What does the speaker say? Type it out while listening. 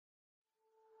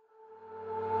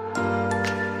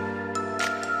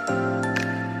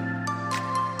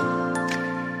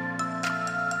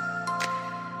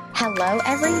Hello,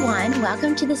 everyone.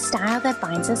 Welcome to the Style That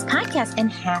Binds Us podcast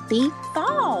and happy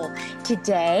fall.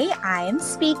 Today, I am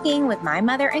speaking with my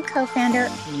mother and co-founder,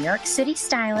 New York City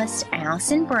stylist,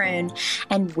 Allison Brune,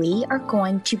 and we are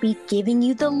going to be giving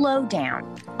you the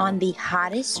lowdown on the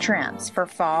hottest trends for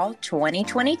fall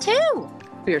 2022.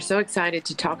 We are so excited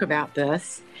to talk about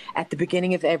this at the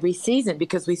beginning of every season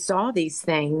because we saw these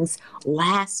things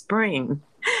last spring.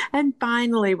 And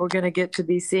finally, we're going to get to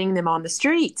be seeing them on the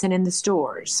streets and in the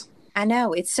stores. I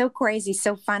know. It's so crazy,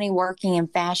 so funny working in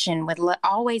fashion with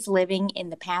always living in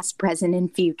the past, present, and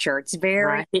future. It's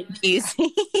very confusing.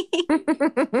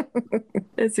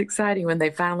 It's exciting when they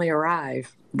finally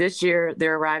arrive. This year,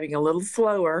 they're arriving a little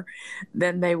slower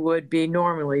than they would be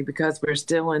normally because we're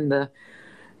still in the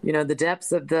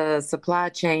depths of the supply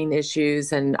chain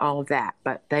issues and all of that.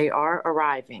 But they are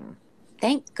arriving.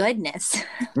 Thank goodness.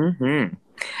 Mm-hmm.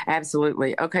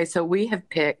 Absolutely. Okay, so we have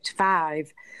picked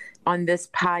 5 on this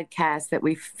podcast that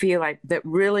we feel like that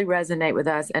really resonate with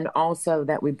us and also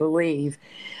that we believe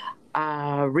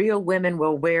real women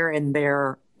will wear in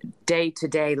their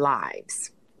day-to-day lives.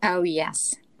 Oh,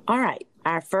 yes. All right.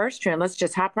 Our first trend, let's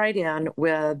just hop right in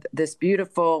with this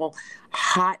beautiful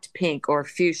hot pink or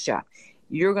fuchsia.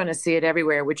 You're going to see it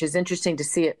everywhere, which is interesting to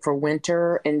see it for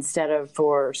winter instead of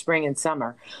for spring and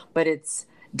summer. But it's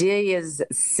Delia's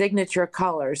signature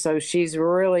color, so she's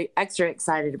really extra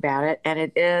excited about it. And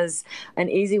it is an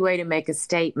easy way to make a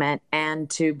statement and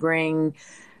to bring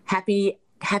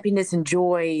happiness and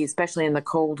joy, especially in the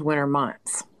cold winter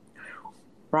months.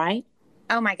 Right?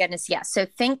 Oh, my goodness, yes. So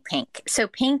think pink. So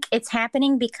pink, it's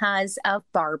happening because of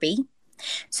Barbie.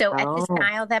 So at the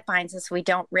Style That Binds Us, we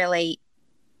don't really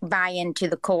buy into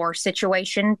the core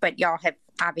situation, but y'all have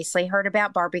obviously heard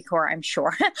about Barbie core, I'm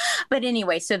sure. But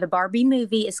anyway, so the Barbie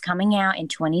movie is coming out in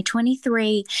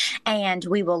 2023, and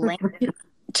we will link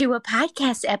to a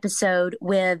podcast episode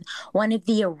with one of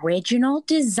the original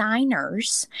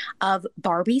designers of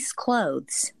Barbie's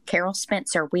clothes, Carol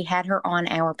Spencer. We had her on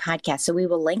our podcast, so we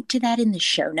will link to that in the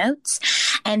show notes.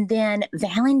 And then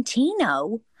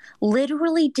Valentino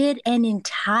literally did an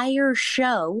entire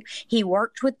show. He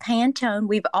worked with Pantone.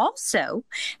 We've also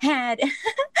had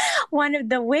one of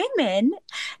the women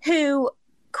who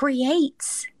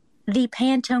creates the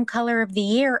Pantone color of the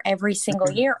year every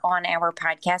single year on our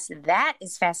podcast. That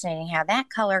is fascinating how that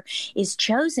color is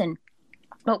chosen.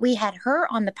 But we had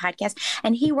her on the podcast,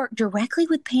 and he worked directly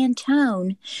with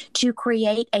Pantone to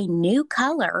create a new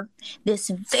color, this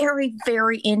very,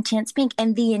 very intense pink.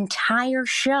 And the entire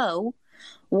show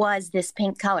was this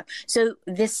pink color. So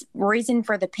this reason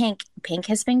for the pink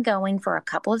has been going for a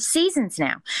couple of seasons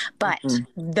now. But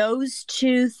those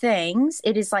two things,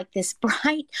 it is like this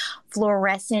bright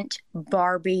fluorescent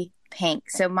Barbie pink.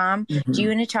 So Mom, do you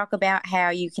want to talk about how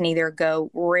you can either go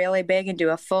really big and do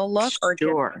a full look or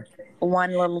Sure. just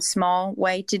one little small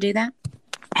way to do that?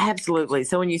 Absolutely.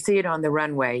 So when you see it on the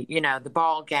runway, the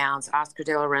ball gowns, Oscar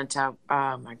de la Renta,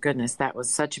 oh my goodness, that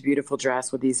was such a beautiful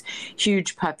dress with these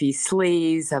huge puffy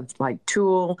sleeves of like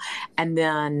tulle. And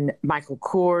then Michael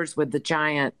Kors with the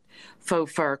giant faux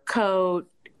fur coat,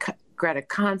 Greta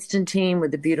Constantine with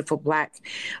the beautiful black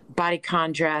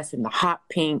bodycon dress and the hot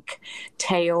pink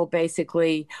tail,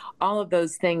 basically. All of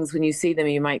those things, when you see them,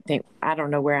 you might think, I don't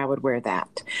know where I would wear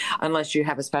that, unless you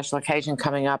have a special occasion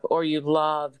coming up or you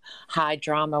love high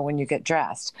drama when you get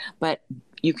dressed. But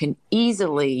you can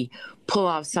easily pull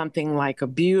off something like a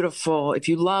beautiful, if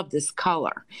you love this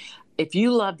color,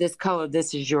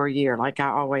 this is your year. Like I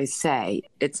always say,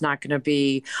 it's not going to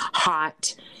be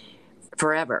hot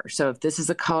forever. So if this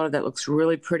is a color that looks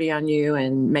really pretty on you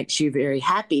and makes you very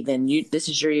happy, then this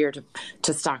is your year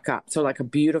to stock up. So like a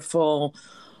beautiful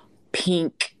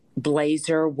pink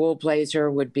blazer, wool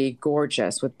blazer would be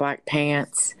gorgeous with black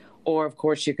pants. Or, of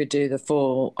course, you could do the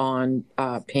full-on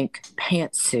pink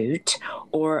pantsuit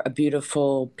or a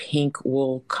beautiful pink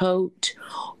wool coat.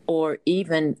 Or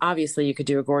even, obviously, you could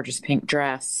do a gorgeous pink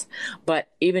dress. But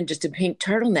even just a pink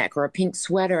turtleneck or a pink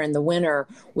sweater in the winter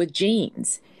with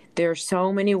jeans. There are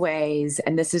so many ways,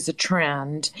 and this is a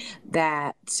trend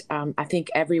that I think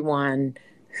everyone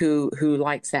who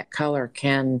likes that color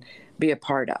can be a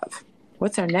part of.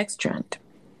 What's our next trend?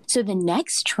 So the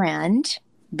next trend,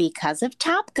 because of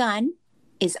Top Gun,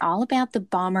 is all about the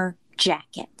bomber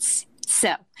jackets.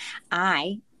 So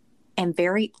I am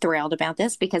very thrilled about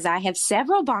this because I have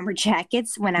several bomber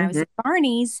jackets. When I was at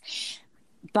Barney's,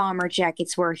 bomber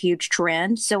jackets were a huge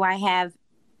trend. So I have,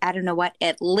 I don't know what,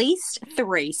 at least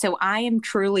 3. So I am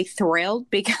truly thrilled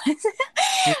because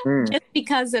Mm-hmm. Just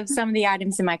because of some of the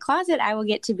items in my closet, I will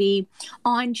get to be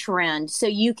on trend. So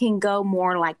you can go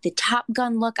more like the Top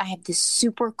Gun look. I have this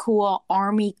super cool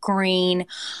army green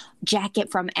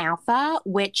jacket from Alpha,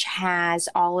 which has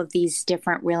all of these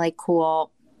different really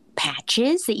cool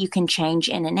patches that you can change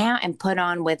in and out and put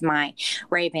on with my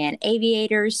Ray-Ban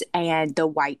aviators and the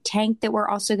white tank that we're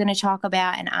also going to talk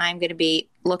about. And I'm going to be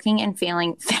looking and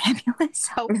feeling fabulous.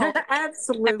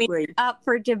 Absolutely. Up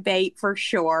for debate for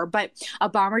sure. But a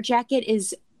bomber jacket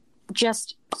is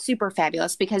just super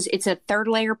fabulous because it's a 3rd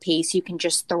layer piece. You can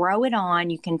just throw it on.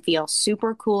 You can feel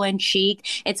super cool and chic.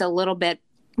 It's a little bit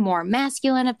more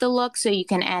masculine of the look, so you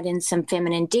can add in some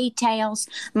feminine details.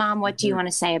 Mom, what do you want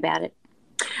to say about it?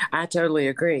 I totally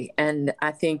agree. And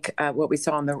I think what we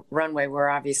saw on the runway were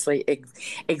obviously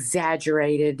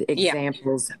exaggerated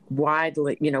examples,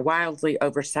 wildly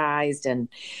oversized and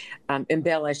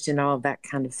embellished and all of that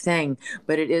kind of thing.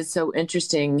 But it is so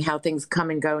interesting how things come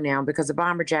and go now, because a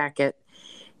bomber jacket,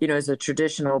 is a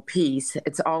traditional piece.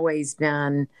 It's always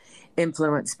been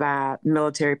influenced by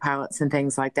military pilots and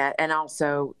things like that. And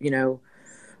also,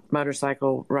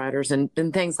 motorcycle riders and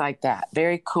things like that.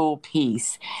 Very cool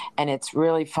piece. And it's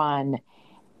really fun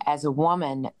as a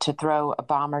woman to throw a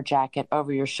bomber jacket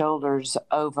over your shoulders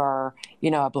over,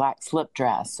 a black slip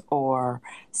dress or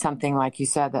something like you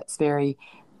said that's very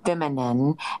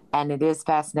feminine. And it is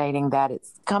fascinating that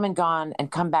it's come and gone and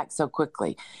come back so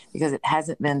quickly, because it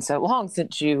hasn't been so long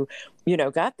since you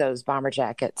got those bomber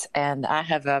jackets. And I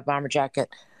have a bomber jacket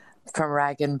from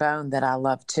Rag & Bone that I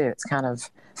love too. It's kind of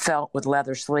felt with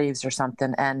leather sleeves or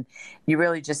something, and you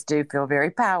really just do feel very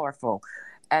powerful.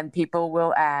 And people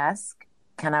will ask,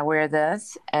 can I wear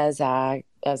this as I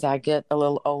get a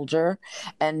little older?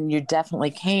 And you definitely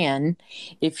can,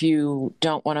 if you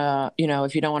don't want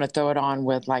to throw it on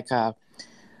with like a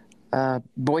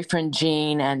boyfriend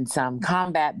jean and some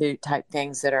combat boot type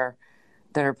things that are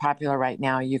popular right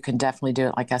now. You can definitely do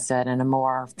it, like I said, in a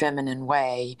more feminine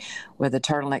way with a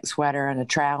turtleneck sweater and a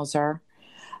trouser.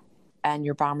 And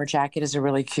your bomber jacket is a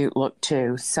really cute look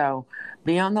too. So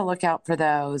be on the lookout for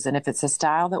those. And if it's a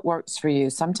style that works for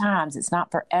you, sometimes it's not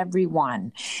for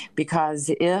everyone, because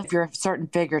if you're a certain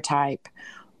figure type,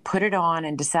 put it on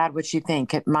and decide what you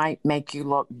think. It might make you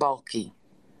look bulky.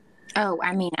 Oh,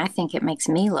 I think it makes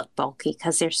me look bulky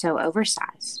because they're so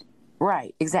oversized.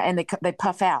 Right, exactly, and they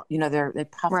puff out. They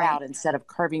puff out instead of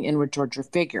curving inward towards your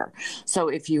figure. So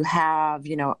if you have,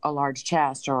 a large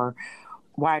chest or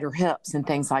wider hips and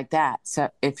things like that. So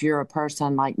if you're a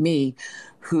person like me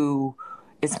who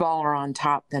is smaller on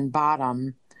top than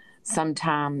bottom,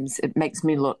 sometimes it makes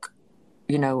me look,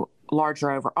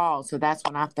 larger overall. So that's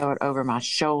when I throw it over my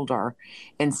shoulder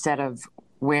instead of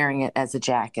wearing it as a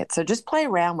jacket. So just play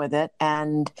around with it,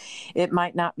 and it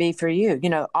might not be for you.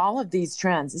 All of these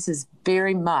trends, this is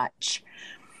very much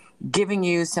giving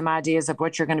you some ideas of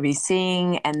what you're going to be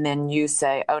seeing, and then you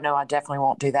say, oh no, I definitely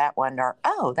won't do that one, or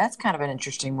oh, that's kind of an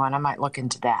interesting one, I might look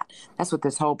into that. That's what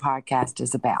this whole podcast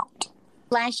is about.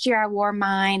 Last year I wore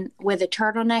mine with a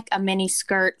turtleneck, a mini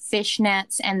skirt,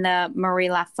 fishnets, and the Marie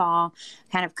Lafont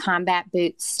kind of combat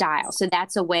boot style. So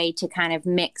that's a way to kind of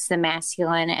mix the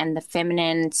masculine and the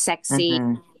feminine, sexy,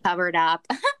 covered up.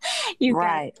 You've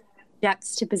got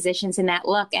juxtapositions in that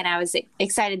look. And I was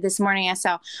excited this morning. I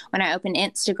saw when I opened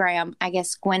Instagram, I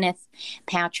guess Gwyneth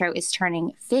Paltrow is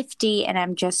turning 50. And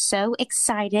I'm just so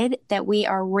excited that we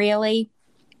are really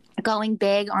going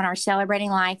big on our Celebrating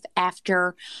Life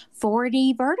After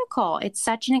 40 vertical. It's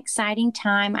such an exciting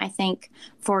time, I think,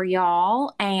 for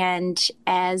y'all. And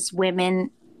as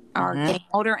women are getting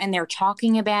older and they're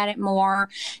talking about it more.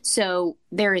 So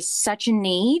there is such a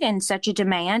need and such a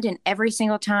demand. And every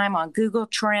single time on Google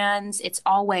Trends, it's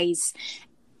always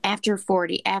after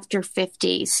 40, after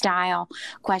 50 style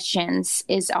questions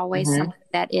is always something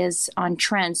that is on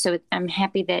trend. So I'm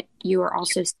happy that you are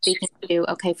also speaking to,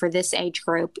 okay, for this age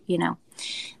group,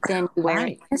 then wear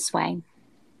it this way.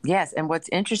 Yes. And what's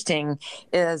interesting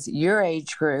is your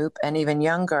age group and even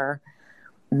younger,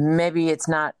 maybe it's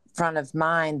not front of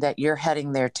mind that you're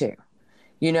heading there too.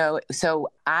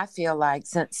 So I feel like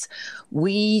since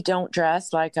we don't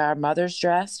dress like our mothers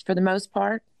dressed for the most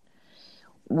part,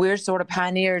 we're sort of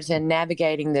pioneers in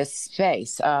navigating this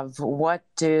space of what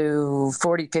do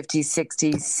 40, 50,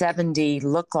 60, 70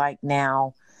 look like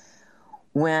now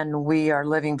when we are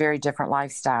living very different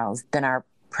lifestyles than our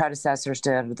predecessors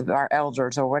did, our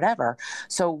elders or whatever.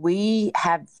 So we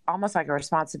have almost like a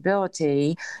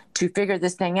responsibility to figure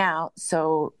this thing out.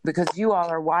 So because you all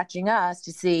are watching us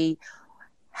to see,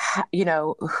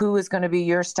 who is going to be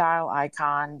your style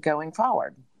icon going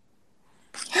forward.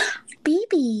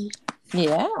 BB.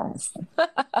 Yes.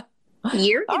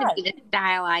 You're All going to right. be the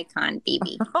style icon,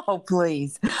 Phoebe. Oh,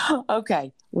 please.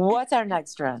 Okay. What's our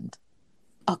next trend?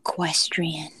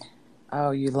 Equestrian.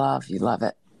 Oh, you love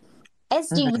it. As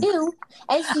do you.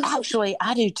 As do you. Actually,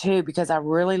 I do too, because I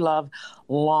really love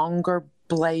longer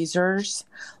blazers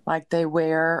like they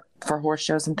wear for horse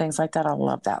shows and things like that. I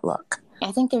love that look.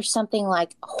 I think there's something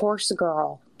like horse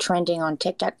girl trending on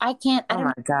TikTok. I Oh don't.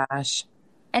 my gosh.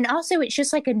 And also, it's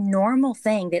just like a normal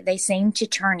thing that they seem to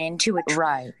turn into a trend,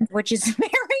 Right. which is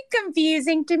very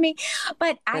confusing to me.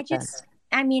 But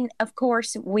I mean, of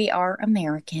course, we are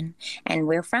American and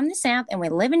we're from the South and we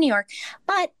live in New York.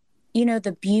 But,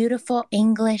 the beautiful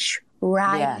English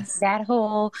riding, Yes.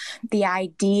 the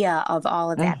idea of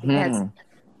all of that. Because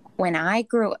when I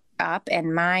grew up,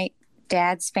 and my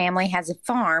dad's family has a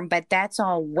farm, but that's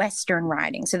all Western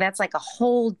riding. So that's like a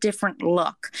whole different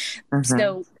look.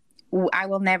 So I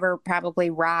will never probably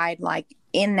ride like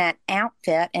in that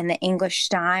outfit and the English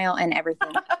style and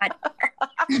everything. I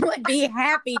would be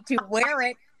happy to wear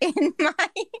it in my.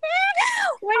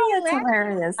 What are you That's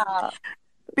hilarious.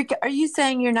 Are you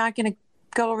saying you're not going to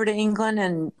go over to England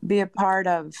and be a part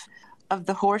of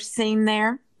the horse scene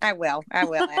there? I will. I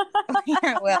will,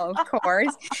 of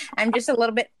course. I'm just a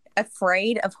little bit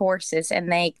afraid of horses,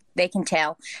 and they can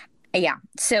tell. Yeah.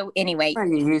 So anyway,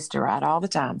 You used to ride all the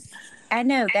time. I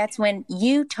know that's when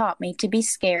you taught me to be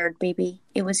scared, BB.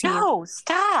 It was you. No,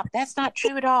 stop. That's not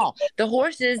true at all. The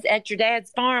horses at your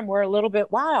dad's farm were a little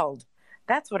bit wild.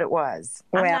 That's what it was.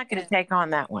 I'm not going to take on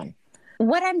that one.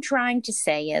 What I'm trying to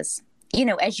say is,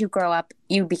 as you grow up,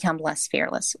 you become less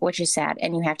fearless, which is sad,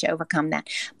 and you have to overcome that.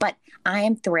 But I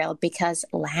am thrilled because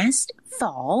last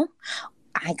fall,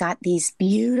 I got these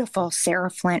beautiful Sarah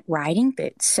Flint riding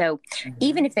boots. So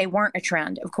even if they weren't a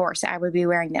trend, of course, I would be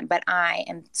wearing them. But I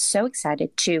am so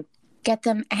excited to get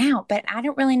them out. But I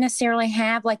don't really necessarily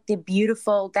have like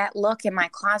that look in my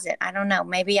closet. I don't know.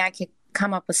 Maybe I could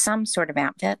come up with some sort of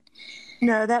outfit.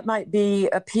 No, that might be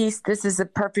a piece. This is a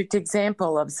perfect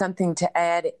example of something to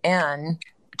add in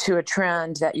to a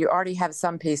trend that you already have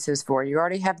some pieces for. You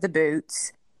already have the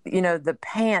boots.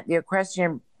 The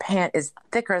equestrian pant is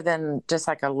thicker than just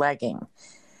like a legging.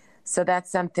 So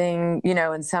that's something,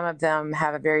 and some of them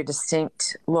have a very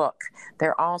distinct look.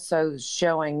 They're also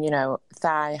showing,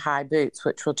 thigh-high boots,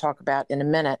 which we'll talk about in a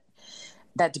minute.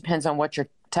 That depends on what you're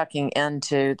tucking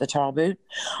into the tall boot.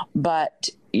 But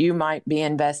you might be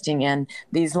investing in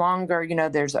these longer,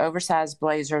 there's oversized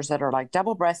blazers that are like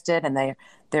double-breasted, and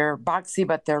they're boxy,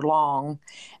 but they're long.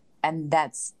 And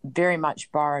that's very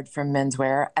much borrowed from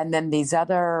menswear. And then these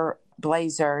other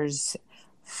blazers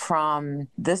from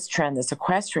this trend, this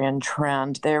equestrian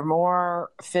trend, they're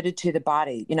more fitted to the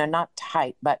body, not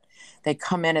tight, but they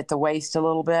come in at the waist a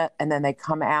little bit, and then they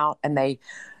come out, and they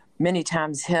many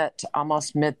times hit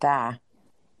almost mid-thigh.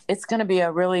 It's going to be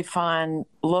a really fun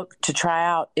look to try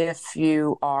out if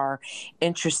you are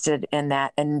interested in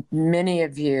that. And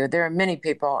there are many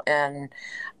people in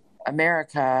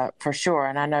America for sure,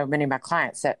 and I know many of my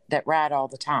clients that ride all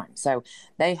the time. So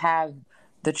they have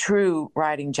the true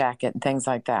riding jacket and things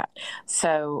like that.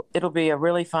 So it'll be a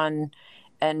really fun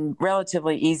and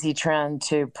relatively easy trend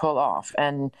to pull off.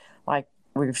 And like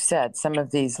we've said, some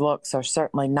of these looks are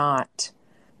certainly not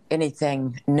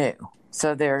anything new.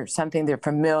 So they're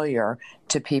familiar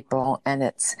to people, and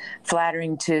it's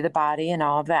flattering to the body and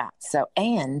all of that. So,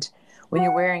 and when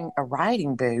you're wearing a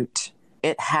riding boot,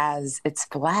 it's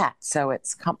flat, so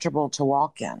it's comfortable to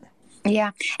walk in.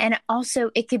 Yeah. And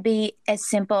also it could be as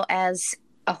simple as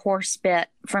a horse bit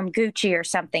from Gucci or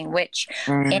something, which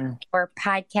in our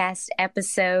podcast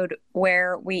episode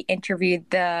where we interviewed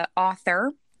the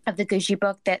author of the Gucci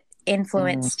book that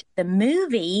influenced the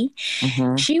movie,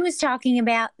 she was talking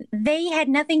about they had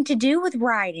nothing to do with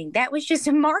riding. That was just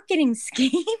a marketing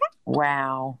scheme.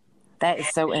 Wow. That is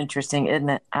so interesting, isn't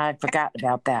it? I forgot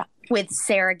about that. With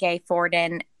Sarah Gay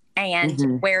Forden,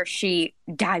 and where she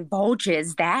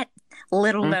divulges that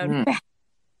little known fact.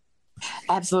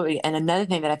 Absolutely. And another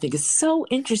thing that I think is so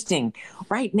interesting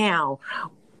right now,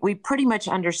 we pretty much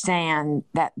understand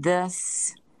that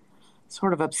this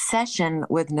sort of obsession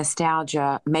with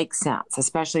nostalgia makes sense,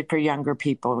 especially for younger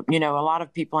people. A lot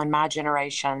of people in my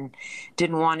generation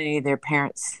didn't want any of their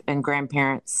parents' and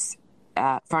grandparents'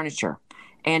 furniture,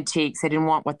 antiques. They didn't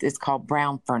want what is called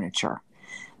brown furniture.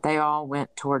 They all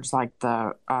went towards like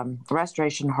the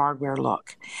restoration hardware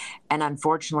look. And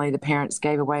unfortunately, the parents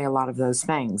gave away a lot of those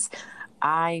things.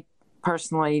 I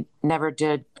personally never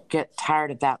did get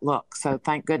tired of that look. So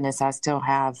thank goodness I still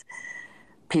have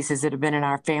pieces that have been in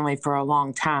our family for a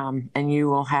long time, and you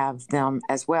will have them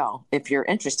as well if you're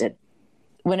interested.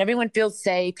 When everyone feels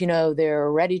safe,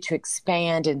 they're ready to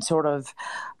expand and sort of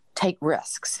take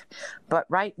risks. But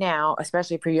right now,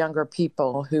 especially for younger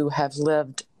people who have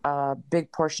lived a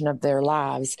big portion of their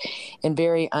lives in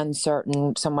very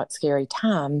uncertain, somewhat scary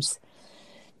times,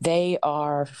 they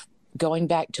are going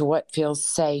back to what feels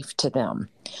safe to them.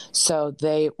 So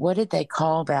what did they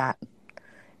call that?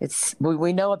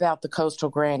 We know about the coastal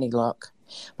granny look,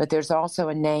 but there's also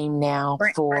a name now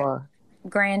for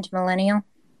Grand Millennial.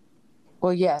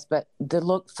 Well, yes, but the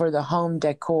look for the home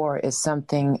decor is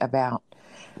something about,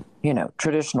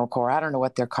 traditional core. I don't know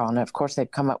what they're calling it. Of course, they've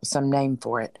come up with some name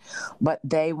for it, but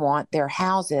they want their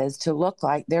houses to look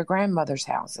like their grandmother's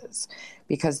houses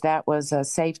because that was a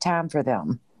safe time for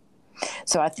them.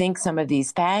 So I think some of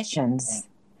these fashions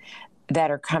that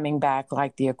are coming back,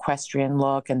 like the equestrian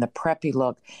look and the preppy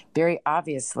look, very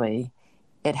obviously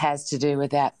it has to do with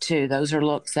that too. Those are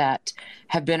looks that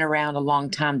have been around a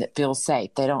long time that feel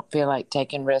safe. They don't feel like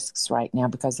taking risks right now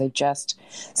because they've just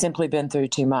simply been through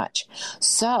too much.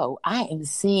 So I am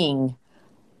seeing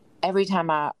every time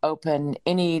I open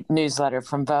any newsletter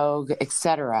from Vogue,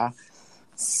 etc.,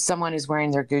 someone is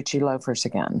wearing their Gucci loafers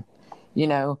again.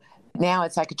 Now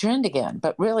it's like a trend again.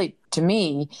 But really, to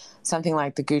me, something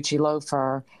like the Gucci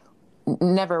loafer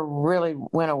never really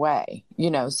went away,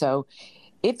 so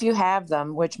if you have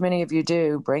them, which many of you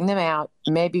do, bring them out.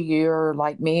 Maybe you're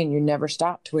like me and you never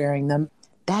stopped wearing them.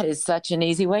 That is such an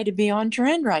easy way to be on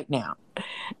trend right now.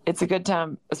 It's a good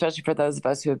time, especially for those of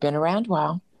us who have been around a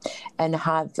while and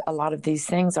have a lot of these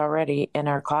things already in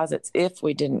our closets if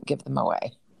we didn't give them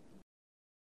away.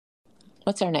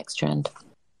 What's our next trend?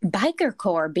 Biker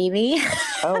core, BB.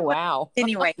 Oh, wow.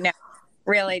 Anyway, no,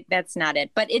 really, that's not it.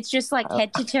 But it's just like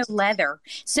head to toe leather.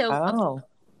 So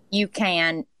you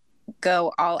can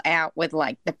go all out with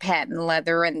like the patent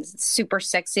leather and super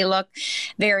sexy look,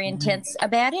 very intense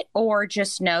about it, or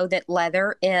just know that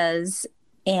leather is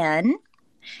in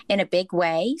a big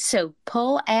way. So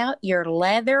pull out your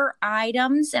leather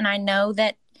items. And I know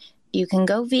that you can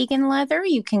go vegan leather,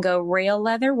 you can go real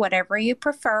leather, whatever you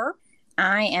prefer.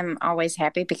 I am always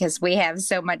happy because we have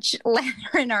so much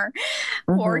leather in our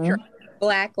wardrobe,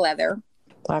 black leather.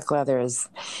 Black leather is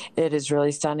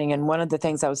really stunning. And one of the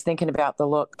things I was thinking about the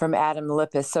look from Adam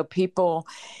Lippis. So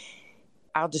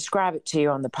I'll describe it to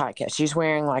you on the podcast. She's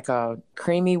wearing like a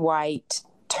creamy white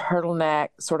turtleneck,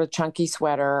 sort of chunky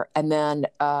sweater, and then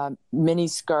a mini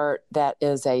skirt that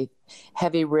is a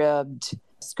heavy ribbed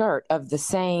skirt of the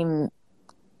same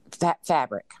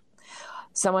fabric.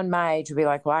 Someone my age would be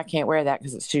like, well, I can't wear that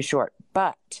because it's too short.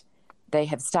 But they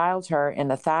have styled her in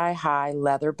a thigh-high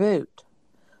leather boot.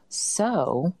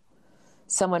 So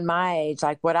someone my age,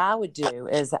 like what I would do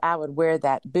is I would wear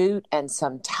that boot and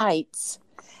some tights.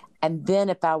 And then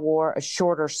if I wore a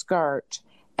shorter skirt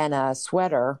and a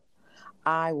sweater,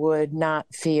 I would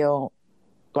not feel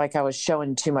like I was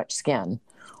showing too much skin.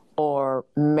 Or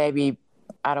maybe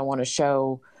I don't want to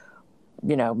show,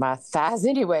 my thighs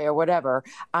anyway or whatever.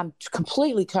 I'm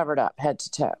completely covered up head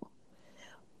to toe.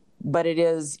 But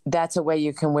that's a way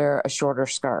you can wear a shorter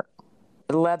skirt.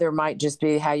 Leather might just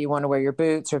be how you want to wear your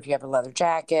boots, or if you have a leather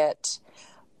jacket.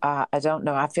 I don't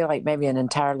know. I feel like maybe an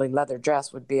entirely leather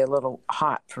dress would be a little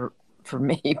hot for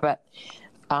me, but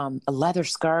a leather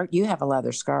skirt, you have a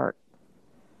leather skirt.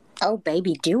 Oh,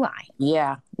 baby, do I?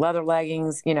 Yeah. Leather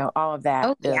leggings, all of that.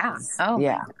 Oh, yeah. Oh,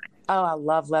 yeah. Oh, I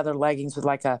love leather leggings with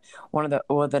like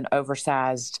with an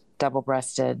oversized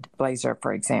double-breasted blazer,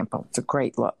 for example. It's a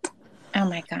great look. Oh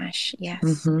my gosh.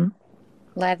 Yes.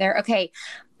 Leather. Okay.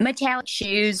 Metallic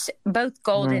shoes, both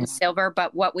gold and silver,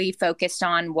 but what we focused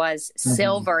on was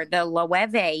silver. The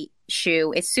Loewe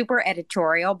shoe is super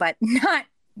editorial, but not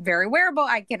very wearable.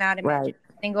 I cannot imagine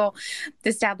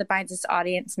the style that binds this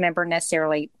audience member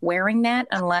necessarily wearing that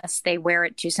unless they wear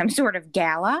it to some sort of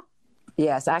gala.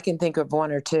 Yes, I can think of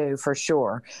one or two for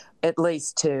sure, at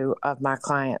least two of my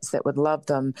clients that would love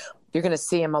them. You're going to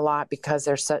see them a lot because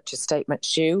they're such a statement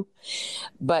shoe.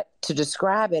 But to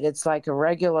describe it, it's like a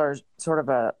regular sort of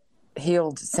a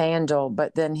heeled sandal,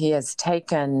 but then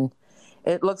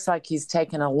it looks like he's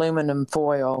taken aluminum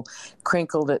foil,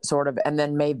 crinkled it sort of, and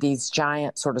then made these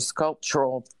giant sort of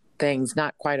sculptural things,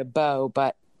 not quite a bow,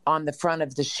 but on the front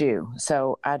of the shoe.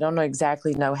 So I don't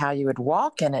exactly know how you would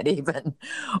walk in it even.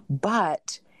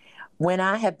 But when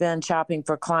I have been shopping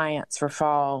for clients for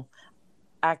fall,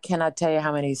 I cannot tell you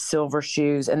how many silver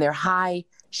shoes, and they're high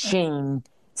sheen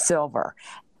silver.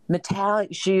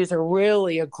 Metallic shoes are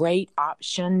really a great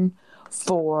option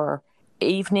for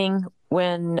evening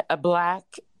when a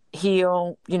black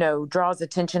heel, draws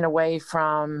attention away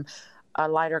from a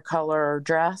lighter color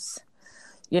dress.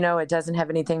 It doesn't have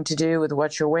anything to do with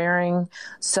what you're wearing.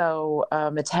 So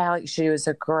a metallic shoe is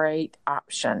a great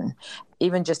option.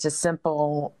 Even just a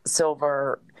simple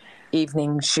silver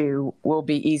evening shoe will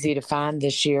be easy to find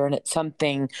this year. And it's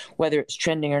something, whether it's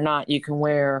trending or not, you can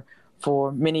wear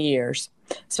for many years,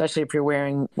 especially if you're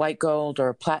wearing white gold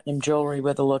or platinum jewelry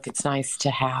with a look. It's nice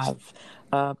to have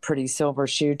a pretty silver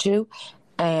shoe too.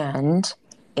 And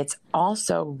it's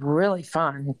also really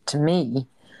fun to me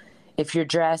if you're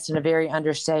dressed in a very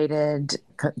understated,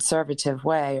 conservative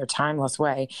way or timeless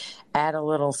way, add a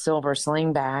little silver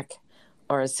slingback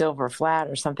or a silver flat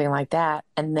or something like that,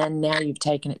 and then now you've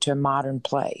taken it to a modern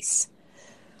place.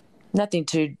 Nothing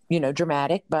too,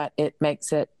 dramatic, but it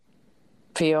makes it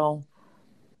feel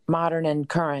modern and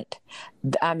current.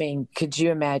 I mean, could you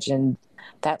imagine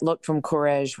that look from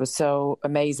Courrèges was so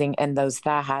amazing, and those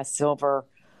thigh-high silver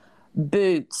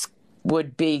boots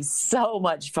would be so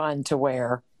much fun to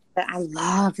wear. I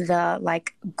love the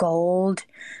gold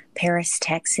Paris,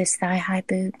 Texas thigh-high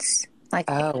boots.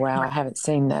 Oh wow, I haven't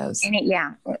seen those. And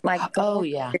gold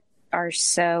yeah, are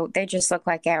they just look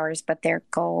like ours, but they're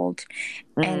gold.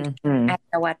 And I don't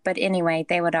know what, but anyway,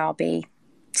 they would all be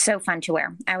so fun to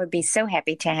wear. I would be so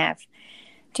happy to have.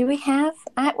 Do we have?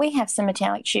 We have some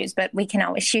metallic shoes, but we can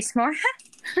always choose more.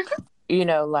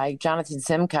 Like Jonathan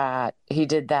Simcott, he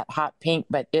did that hot pink,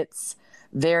 but it's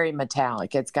very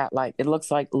metallic. It's got it looks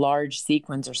like large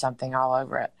sequins or something all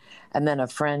over it, and then a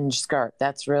fringe skirt.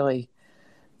 That's really.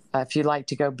 If you like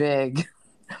to go big,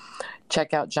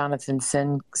 check out Jonathan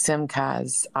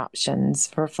Simcott's options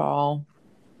for fall.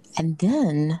 And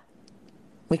then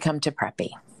we come to preppy.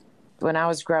 When I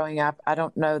was growing up, I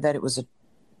don't know that it was a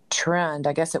trend.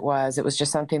 I guess it was. It was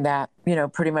just something that,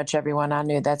 pretty much everyone I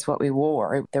knew, that's what we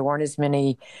wore. There weren't as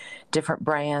many different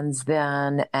brands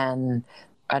then, and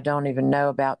I don't even know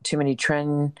about too many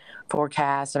trend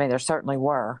forecasts. I mean, there certainly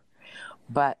were.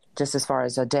 But just as far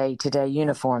as a day-to-day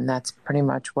uniform, that's pretty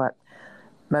much what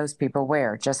most people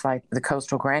wear. Just like the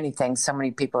Coastal Granny thing, so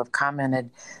many people have commented,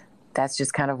 that's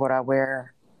just kind of what I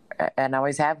wear and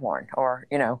always have worn, or,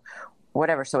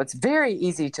 whatever. So it's very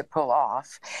easy to pull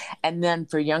off. And then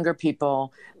for younger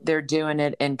people, they're doing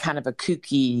it in kind of a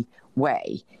kooky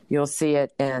way. You'll see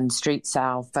it in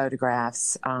street-style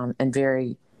photographs in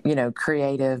very,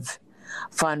 creative,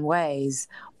 fun ways.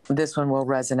 This one will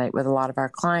resonate with a lot of our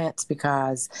clients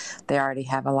because they already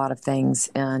have a lot of things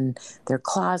in their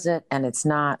closet, and it's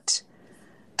not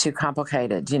too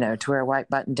complicated, to wear a white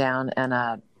button down and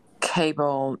a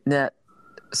cable knit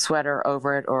sweater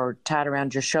over it, or tied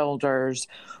around your shoulders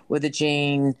with a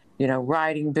jean,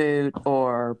 riding boot,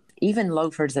 or even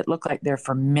loafers that look like they're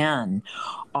for men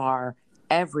are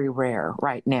everywhere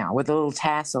right now with a little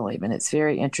tassel even. It's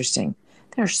very interesting.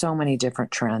 There are so many different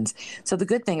trends. So the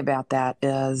good thing about that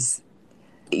is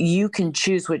you can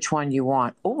choose which one you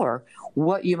want, or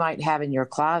what you might have in your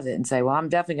closet and say, well, I'm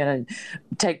definitely going to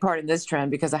take part in this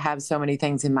trend because I have so many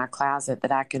things in my closet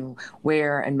that I can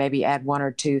wear, and maybe add one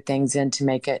or two things in to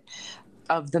make it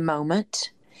of the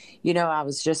moment. I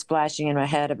was just flashing in my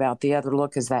head about the other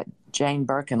look is that Jane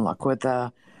Birkin look with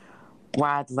the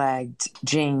wide-legged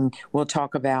jean. We'll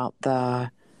talk about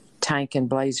the tank and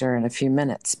blazer in a few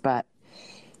minutes, but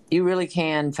you really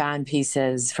can find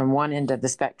pieces from one end of the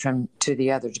spectrum to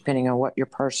the other, depending on what your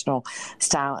personal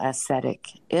style aesthetic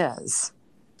is.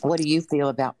 What do you feel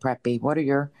about preppy? What are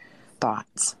your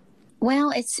thoughts?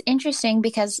 Well, it's interesting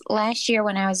because last year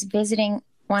when I was visiting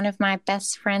one of my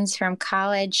best friends from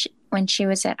college, when she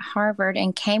was at Harvard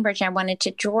and Cambridge, I wanted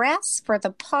to dress for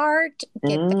the part,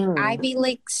 get the Ivy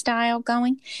League style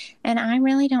going. And I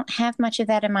really don't have much of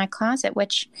that in my closet,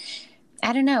 which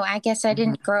I don't know. I guess I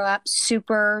didn't grow up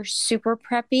super, super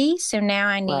preppy. So now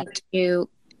I need to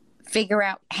figure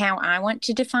out how I want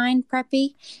to define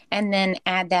preppy and then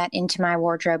add that into my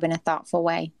wardrobe in a thoughtful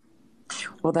way.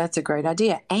 Well, that's a great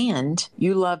idea. And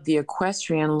you love the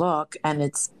equestrian look, and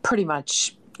it's pretty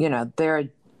much, they're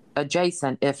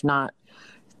adjacent, if not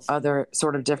other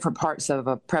sort of different parts of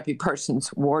a preppy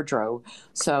person's wardrobe.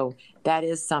 So that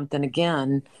is something,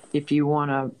 again, if you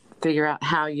want to figure out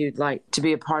how you'd like to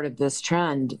be a part of this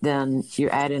trend, then you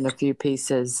add in a few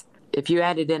pieces. If you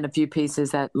added in a few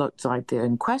pieces that looked like the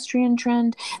equestrian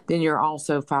trend, then you're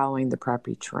also following the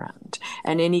preppy trend.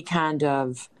 And any kind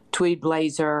of tweed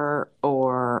blazer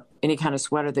or any kind of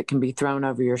sweater that can be thrown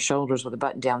over your shoulders with a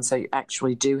button down, so you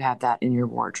actually do have that in your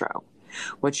wardrobe.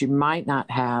 What you might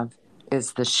not have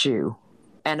is the shoe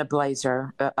and a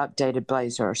blazer, an updated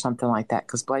blazer or something like that,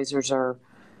 because blazers are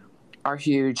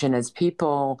huge. And as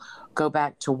people go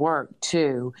back to work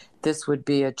too, this would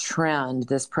be a trend,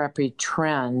 this preppy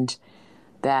trend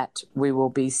that we will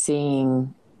be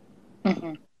seeing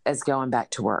as going back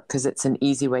to work, because it's an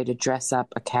easy way to dress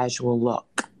up a casual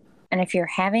look. And if you're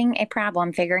having a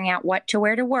problem figuring out what to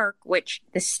wear to work, which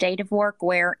the state of work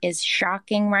wear is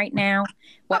shocking right now,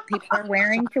 what people are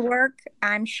wearing to work,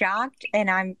 I'm shocked and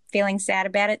I'm feeling sad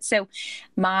about it. So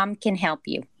Mom can help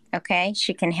you. Okay,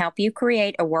 she can help you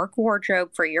create a work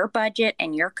wardrobe for your budget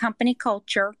and your company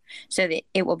culture so that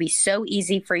it will be so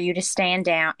easy for you to stand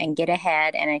out and get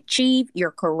ahead and achieve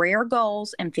your career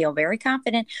goals and feel very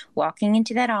confident walking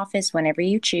into that office whenever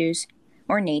you choose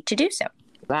or need to do so.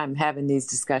 I'm having these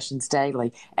discussions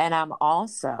daily, and I'm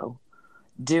also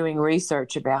doing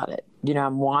research about it.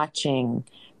 I'm watching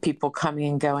people coming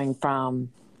and going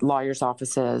from lawyers'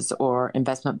 offices or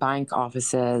investment bank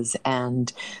offices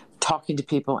and talking to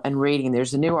people and reading.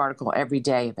 There's a new article every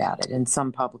day about it in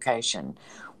some publication,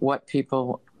 what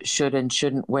people should and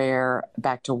shouldn't wear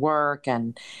back to work.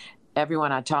 And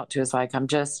everyone I talk to is like, I'm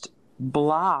just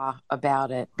blah about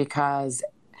it because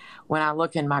when I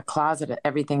look in my closet,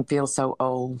 everything feels so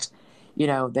old.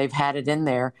 They've had it in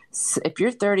there. If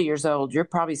you're 30 years old, you're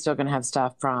probably still going to have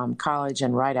stuff from college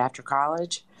and right after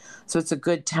college. So it's a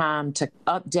good time to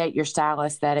update your style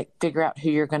aesthetic, figure out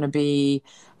who you're going to be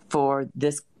for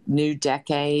this new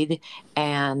decade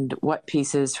and what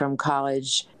pieces from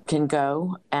college can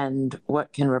go and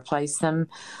what can replace them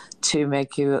to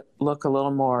make you look a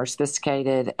little more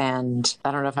sophisticated. And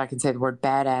I don't know if I can say the word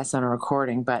badass on a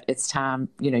recording, but it's time,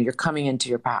 you're coming into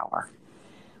your power.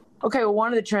 Okay, well,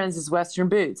 one of the trends is Western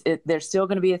boots. They're still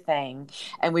going to be a thing.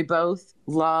 And we both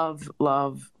love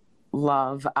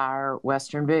our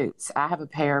Western boots. I have a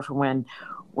pair from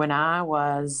when I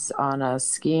was on a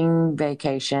skiing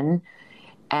vacation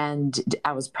and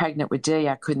I was pregnant with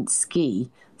Delia, I couldn't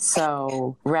ski.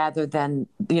 So rather than,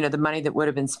 the money that would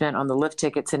have been spent on the lift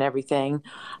tickets and everything,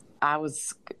 I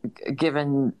was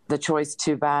given the choice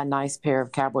to buy a nice pair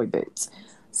of cowboy boots.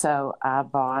 So I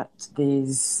bought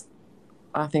these,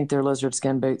 I think they're lizard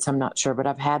skin boots, I'm not sure, but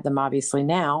I've had them obviously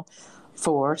now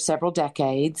for several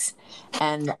decades,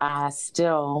 and I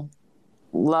still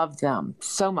love them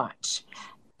so much.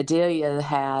 Adelia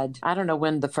had, I don't know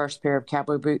when the first pair of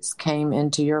cowboy boots came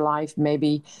into your life,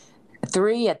 maybe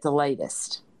 3 at the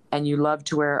latest. And you love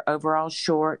to wear overall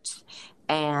shorts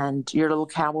and your little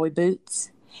cowboy boots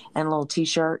and a little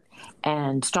t-shirt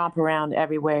and stomp around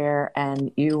everywhere.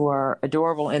 And you were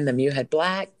adorable in them. You had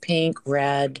black, pink,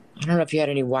 red. I don't know if you had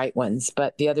any white ones,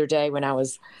 but the other day when I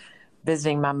was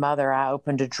visiting my mother, I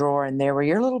opened a drawer and there were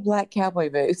your little black cowboy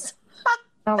boots.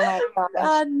 Oh my gosh.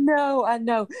 I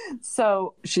know.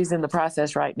 So she's in the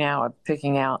process right now of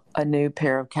picking out a new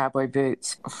pair of cowboy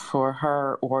boots for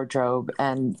her wardrobe.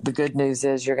 And the good news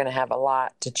is you're going to have a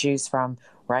lot to choose from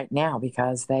right now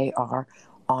because they are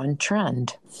on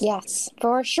trend. Yes,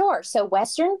 for sure. So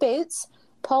Western boots,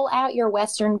 pull out your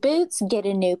Western boots, get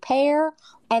a new pair.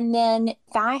 And then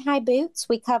thigh-high boots,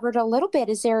 we covered a little bit.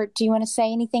 Do you want to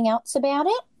say anything else about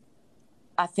it?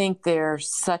 I think they're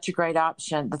such a great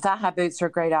option. The thigh-high boots are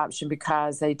a great option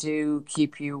because they do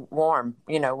keep you warm,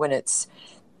 when it's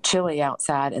chilly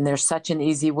outside. And they're such an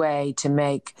easy way to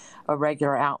make a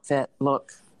regular outfit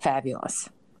look fabulous.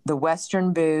 The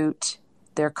Western boot,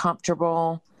 they're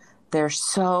comfortable. They're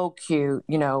so cute.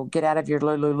 Get out of your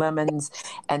Lululemons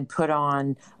and put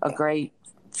on a great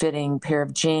fitting pair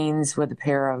of jeans with a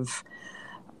pair of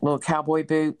little cowboy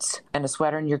boots and a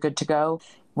sweater, and you're good to go.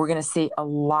 We're going to see a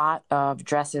lot of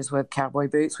dresses with cowboy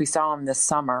boots. We saw them this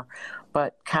summer,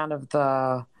 but kind of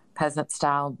the peasant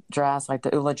style dress, like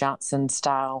the Ulla Johnson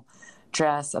style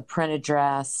dress, a printed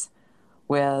dress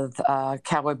with a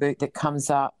cowboy boot that comes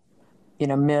up,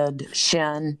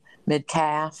 mid-shin,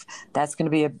 mid-calf. That's going to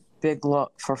be a big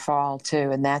look for fall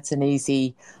too, and that's an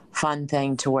easy, fun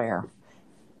thing to wear.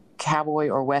 Cowboy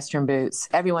or Western boots,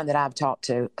 everyone that I've talked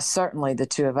to, certainly the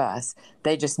two of us,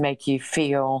 they just make you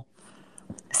feel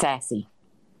sassy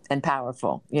and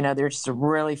powerful. They're just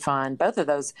really fun. Both of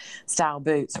those style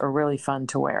boots are really fun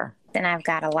to wear. And I've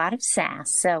got a lot of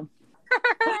sass, so.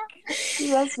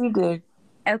 Yes, you do.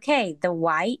 Okay, the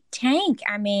white tank.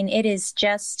 I mean, it is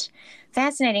just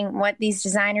fascinating what these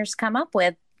designers come up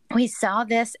with. We saw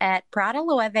this at Prada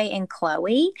Loewe and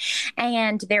Chloe,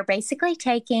 and they're basically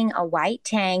taking a white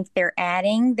tank, they're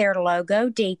adding their logo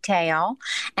detail,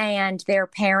 and they're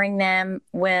pairing them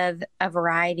with a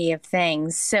variety of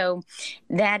things. So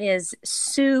that is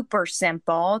super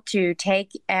simple to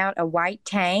take out a white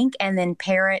tank and then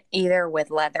pair it either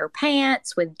with leather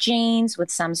pants, with jeans,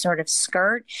 with some sort of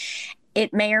skirt.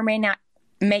 It may or may not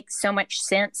make so much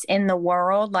sense in the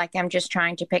world. Like I'm just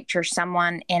trying to picture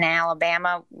someone in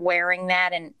Alabama wearing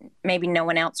that, and maybe no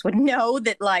one else would know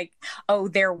that, like, oh,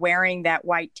 they're wearing that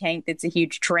white tank that's a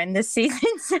huge trend this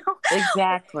season. So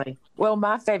exactly. Well,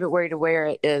 my favorite way to wear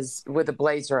it is with a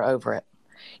blazer over it.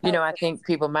 You know, I think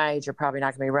people my age are probably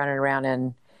not going to be running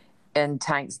around in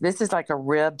tanks. This is like a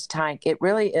ribbed tank. It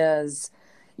really is,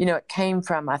 you know, it came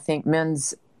from, I think,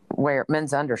 men's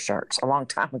undershirts a long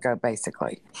time ago,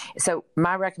 basically. So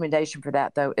my recommendation for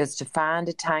that, though, is to find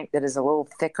a tank that is a little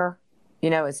thicker. You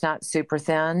know, it's not super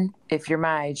thin. If you're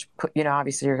my age, you know,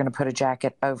 obviously you're going to put a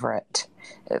jacket over it.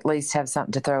 At least have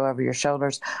something to throw over your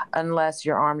shoulders, unless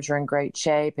your arms are in great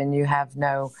shape and you have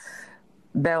no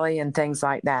belly and things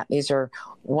like that. These are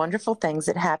wonderful things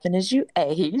that happen as you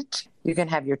age. You can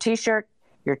have your T-shirt,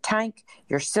 your tank,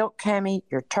 your silk cami,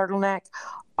 your turtleneck.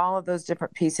 All of those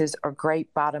different pieces are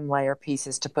great bottom layer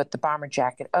pieces to put the bomber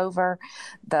jacket over,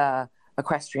 the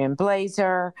equestrian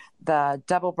blazer, the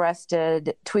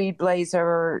double-breasted tweed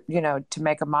blazer, you know, to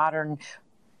make a modern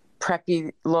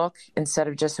preppy look instead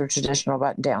of just a traditional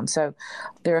button down. So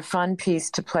they're a fun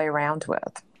piece to play around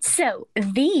with. So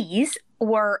these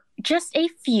were just a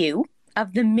few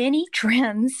of the many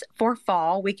trends for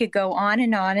fall. We could go on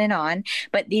and on and on,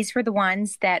 but these were the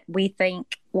ones that we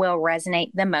think will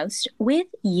resonate the most with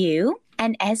you.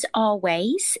 And as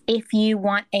always, if you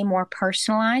want a more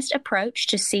personalized approach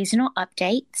to seasonal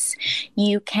updates,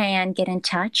 you can get in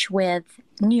touch with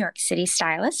New York City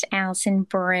stylist Allison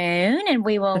Brune, and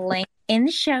we will link in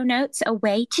the show notes a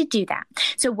way to do that.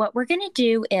 So what we're going to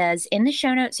do is in the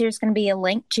show notes, there's going to be a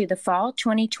link to the Fall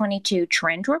 2022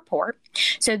 Trend Report.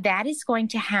 So that is going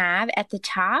to have at the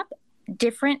top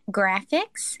different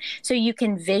graphics so you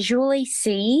can visually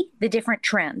see the different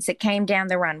trends that came down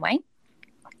the runway.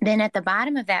 Then at the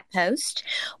bottom of that post,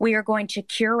 we are going to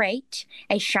curate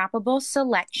a shoppable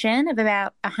selection of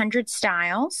about 100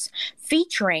 styles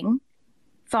featuring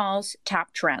fall's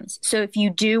top trends. So if you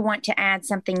do want to add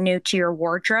something new to your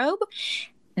wardrobe,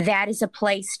 that is a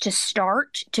place to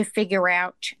start to figure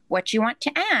out what you want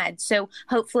to add. So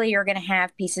hopefully you're going to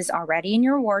have pieces already in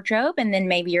your wardrobe, and then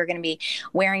maybe you're going to be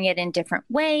wearing it in different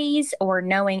ways or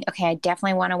knowing, okay, I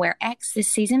definitely want to wear X this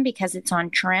season because it's on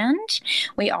trend.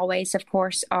 We always, of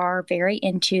course, are very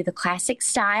into the classic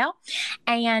style.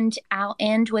 And I'll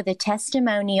end with a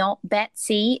testimonial.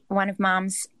 Betsy, one of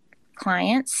Mom's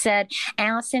clients, said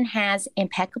Allison has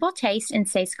impeccable taste and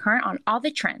stays current on all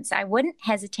the trends. I wouldn't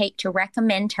hesitate to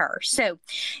recommend her. So,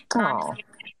 Mom,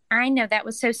 I know that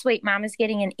was so sweet. Mom is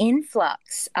getting an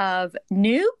influx of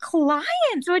new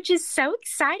clients, which is so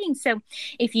exciting. So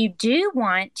if you do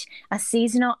want a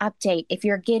seasonal update, if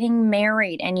you're getting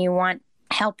married and you want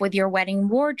help with your wedding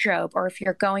wardrobe, or if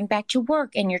you're going back to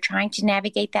work and you're trying to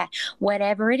navigate that,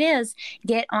 whatever it is,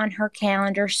 get on her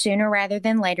calendar sooner rather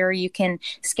than later. You can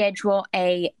schedule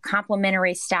a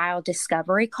complimentary style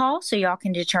discovery call so y'all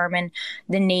can determine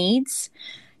the needs,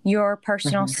 your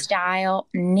personal style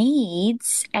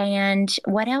needs. And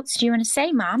what else do you want to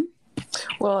say, Mom?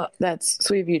 Well, that's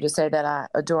sweet of you to say that. I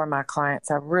adore my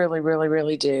clients. I really, really,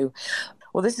 really do.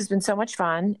 Well, this has been so much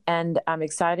fun, and I'm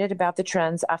excited about the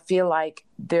trends. I feel like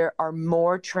there are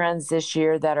more trends this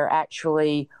year that are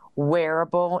actually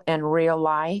wearable in real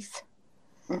life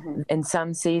in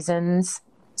some seasons.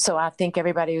 So I think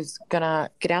everybody's going to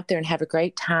get out there and have a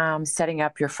great time setting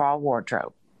up your fall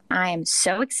wardrobe. I am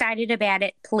so excited about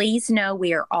it. Please know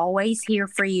we are always here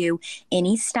for you.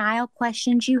 Any style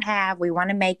questions you have, we want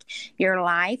to make your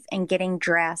life and getting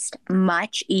dressed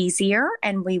much easier,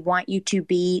 and we want you to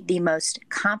be the most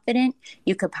confident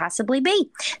you could possibly be.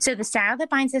 So the Style That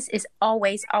Binds Us is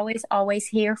always, always, always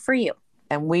here for you.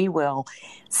 And we will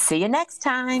see you next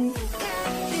time.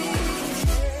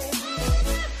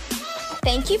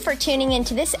 Thank you for tuning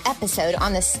into this episode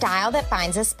on the Style That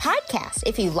Binds Us podcast.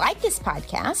 If you like this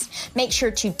podcast, make sure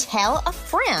to tell a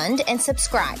friend and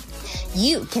subscribe.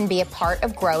 You can be a part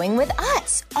of growing with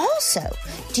us. Also,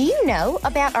 do you know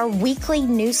about our weekly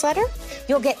newsletter?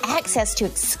 You'll get access to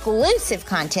exclusive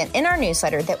content in our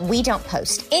newsletter that we don't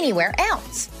post anywhere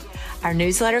else. Our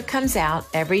newsletter comes out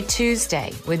every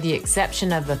Tuesday, with the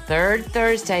exception of the third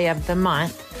Thursday of the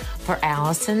month, for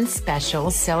Allison's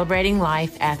special Celebrating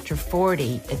Life After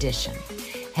 40 edition.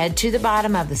 Head to the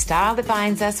bottom of the Style That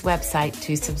Binds Us website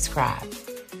to subscribe.